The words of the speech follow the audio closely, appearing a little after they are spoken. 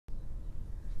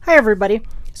Hi everybody.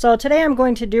 So today I'm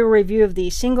going to do a review of the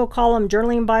single column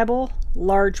journaling Bible,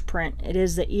 large print. It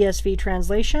is the ESV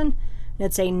translation. And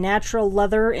it's a natural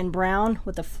leather in brown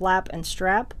with a flap and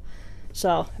strap.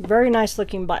 So very nice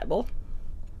looking Bible.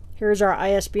 Here's our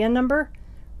ISBN number.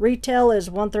 Retail is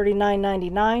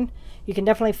 $139.99. You can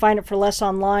definitely find it for less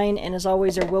online, and as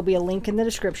always there will be a link in the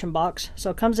description box.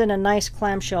 So it comes in a nice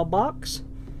clamshell box.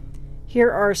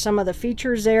 Here are some of the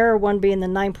features there, one being the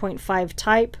 9.5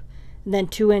 type, and then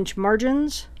 2-inch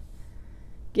margins.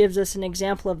 Gives us an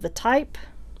example of the type,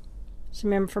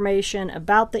 some information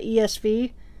about the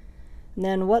ESV, and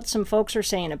then what some folks are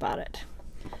saying about it.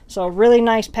 So really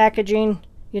nice packaging.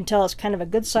 You can tell it's kind of a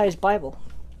good sized Bible.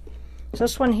 So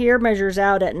this one here measures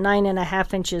out at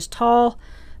 9.5 inches tall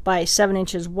by 7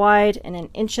 inches wide and 1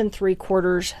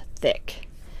 3/4 thick.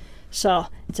 So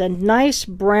it's a nice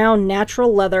brown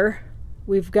natural leather.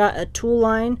 We've got a tool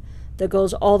line that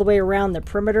goes all the way around the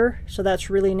perimeter, so that's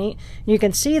really neat. You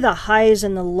can see the highs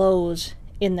and the lows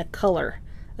in the color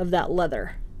of that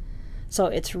leather. So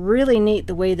it's really neat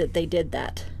the way that they did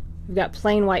that. We've got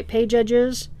plain white page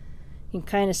edges. You can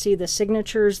kind of see the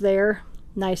signatures there.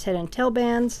 Nice head and tail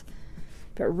bands,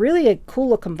 but really a cool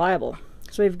looking Bible.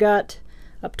 So we've got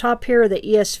up top here the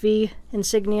ESV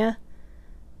insignia.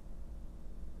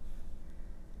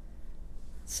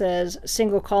 It says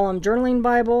single column journaling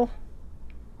Bible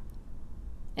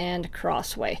and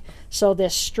Crossway. So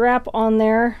this strap on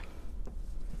there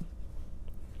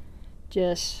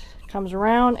just comes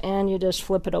around and you just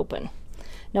flip it open.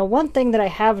 Now one thing that I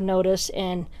have noticed,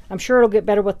 and I'm sure it'll get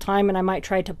better with time and I might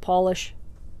try to polish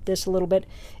this a little bit,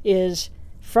 is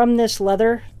from this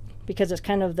leather, because it's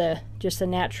kind of just the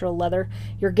natural leather,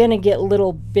 you're gonna get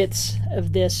little bits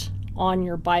of this on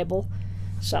your Bible.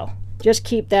 So just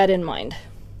keep that in mind.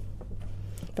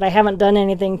 But I haven't done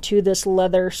anything to this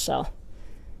leather, so.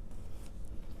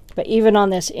 But even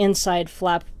on this inside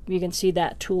flap, you can see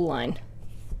that tool line.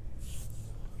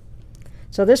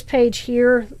 So this page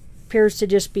here appears to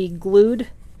just be glued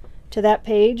to that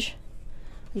page.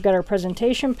 We've got our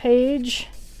presentation page.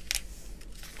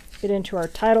 Get into our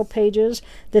title pages.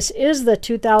 This is the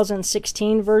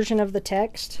 2016 version of the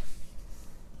text.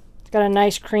 It's got a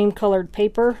nice cream colored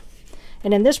paper.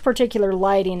 And in this particular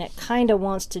lighting, it kind of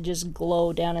wants to just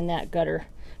glow down in that gutter.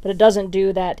 But it doesn't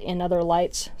do that in other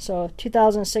lights. So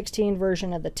 2016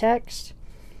 version of the text.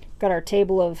 Got our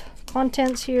table of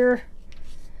contents here.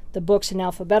 The books in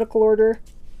alphabetical order.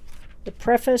 The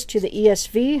preface to the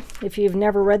ESV. If you've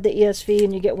never read the ESV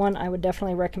and you get one, I would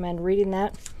definitely recommend reading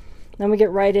that. Then we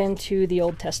get right into the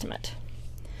Old Testament.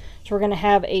 So we're going to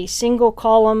have a single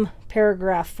column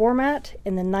paragraph format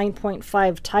in the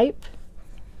 9.5 type.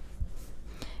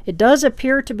 It does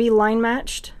appear to be line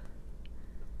matched.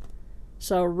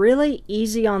 So really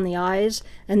easy on the eyes.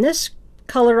 And this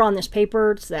color on this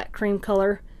paper, it's that cream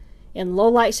color. In low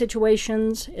light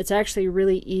situations, it's actually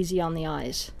really easy on the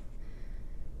eyes.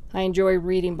 I enjoy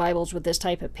reading Bibles with this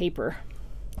type of paper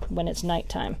when it's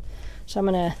nighttime. So I'm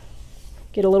going to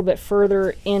get a little bit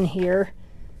further in here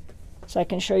so I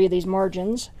can show you these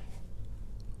margins.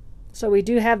 So we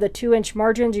do have the 2-inch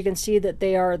margins. You can see that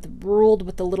they are ruled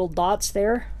with the little dots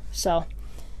there. So,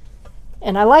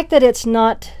 and I like that it's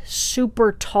not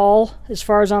super tall as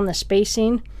far as on the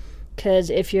spacing,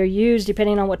 because if you use,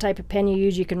 depending on what type of pen you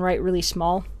use, you can write really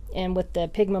small. And with the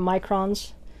Pigma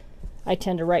microns, I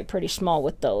tend to write pretty small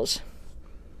with those.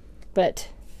 But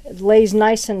it lays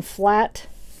nice and flat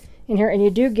in here, and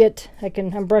you do get,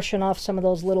 I'm brushing off some of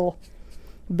those little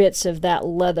bits of that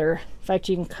leather. In fact,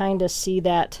 you can kind of see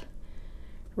that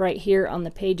right here on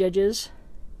the page edges.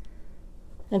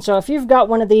 And so if you've got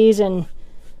one of these and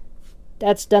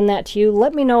that's done that to you,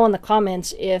 let me know in the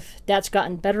comments if that's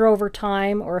gotten better over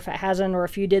time, or if it hasn't, or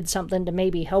if you did something to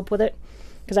maybe help with it,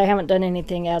 because I haven't done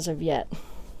anything as of yet.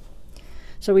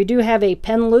 So we do have a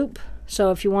pen loop, so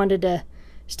if you wanted to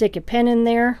stick a pen in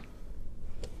there,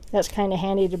 that's kind of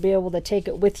handy to be able to take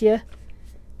it with you.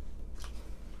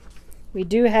 We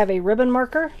do have a ribbon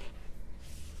marker.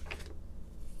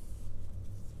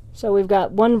 So we've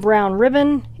got one brown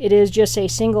ribbon. It is just a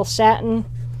single satin,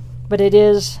 but it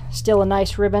is still a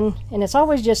nice ribbon. And it's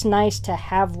always just nice to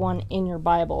have one in your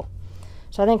Bible.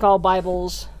 So I think all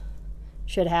Bibles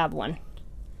should have one.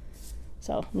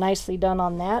 So nicely done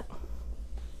on that.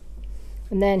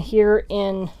 And then here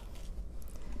in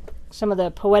some of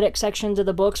the poetic sections of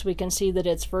the books, we can see that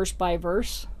it's verse by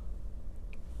verse.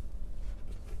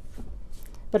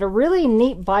 But a really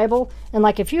neat Bible. And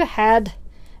like if you had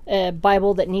a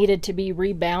Bible that needed to be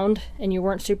rebound and you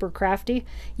weren't super crafty,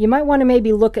 you might want to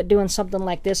maybe look at doing something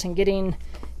like this and getting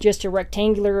just a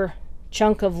rectangular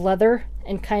chunk of leather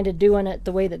and kind of doing it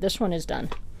the way that this one is done.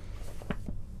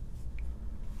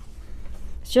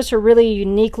 It's just a really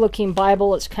unique looking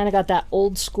Bible. It's kind of got that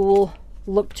old school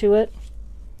look to it.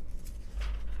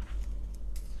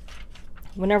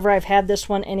 Whenever I've had this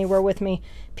one anywhere with me,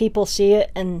 people see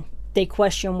it and they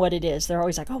question what it is. They're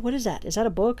always like, oh, what is that? Is that a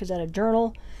book? Is that a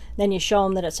journal? Then you show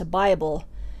them that it's a Bible,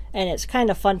 and it's kind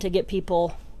of fun to get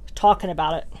people talking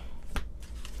about it.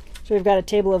 So we've got a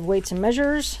table of weights and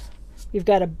measures. We've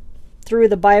got a Through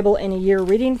the Bible in a Year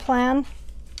reading plan.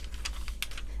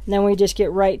 And then we just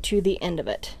get right to the end of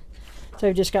it. So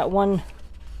I've just got one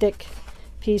thick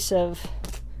piece of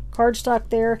cardstock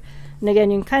there. And again,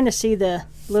 you can kind of see the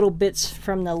little bits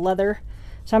from the leather.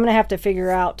 So I'm going to have to figure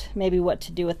out maybe what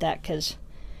to do with that, because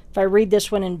if I read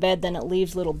this one in bed, then it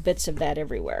leaves little bits of that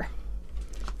everywhere.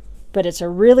 But it's a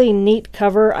really neat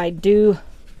cover. I do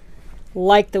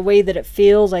like the way that it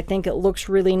feels. I think it looks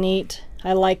really neat.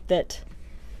 I like that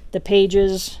the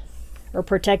pages are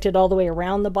protected all the way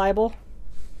around the Bible.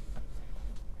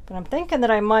 But I'm thinking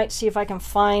that I might see if I can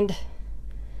find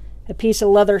a piece of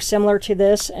leather similar to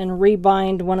this and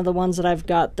rebind one of the ones that I've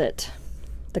got that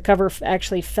the cover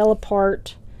actually fell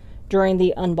apart during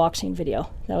the unboxing video.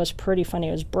 That was pretty funny.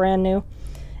 It was brand new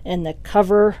and the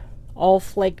cover all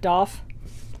flaked off.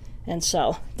 And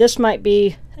so this might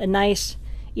be a nice,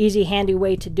 easy, handy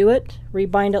way to do it.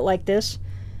 Rebind it like this,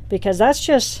 because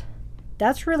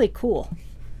that's really cool.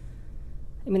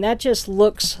 I mean, that just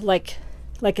looks like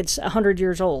it's 100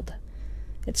 years old.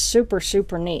 It's super,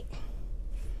 super neat.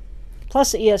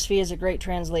 Plus the ESV is a great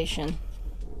translation.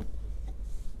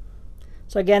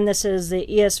 So again, this is the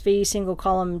ESV single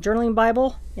column journaling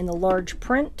Bible in the large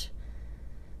print.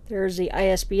 There's the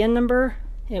ISBN number.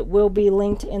 It will be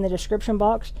linked in the description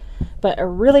box. But a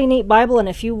really neat Bible, and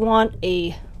if you want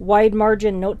a wide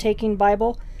margin note-taking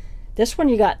Bible, this one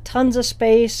you got tons of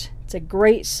space. It's a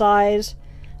great size.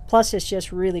 Plus it's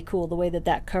just really cool the way that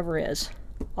that cover is.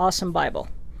 Awesome Bible.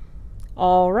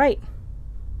 All right.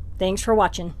 Thanks for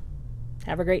watching.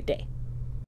 Have a great day.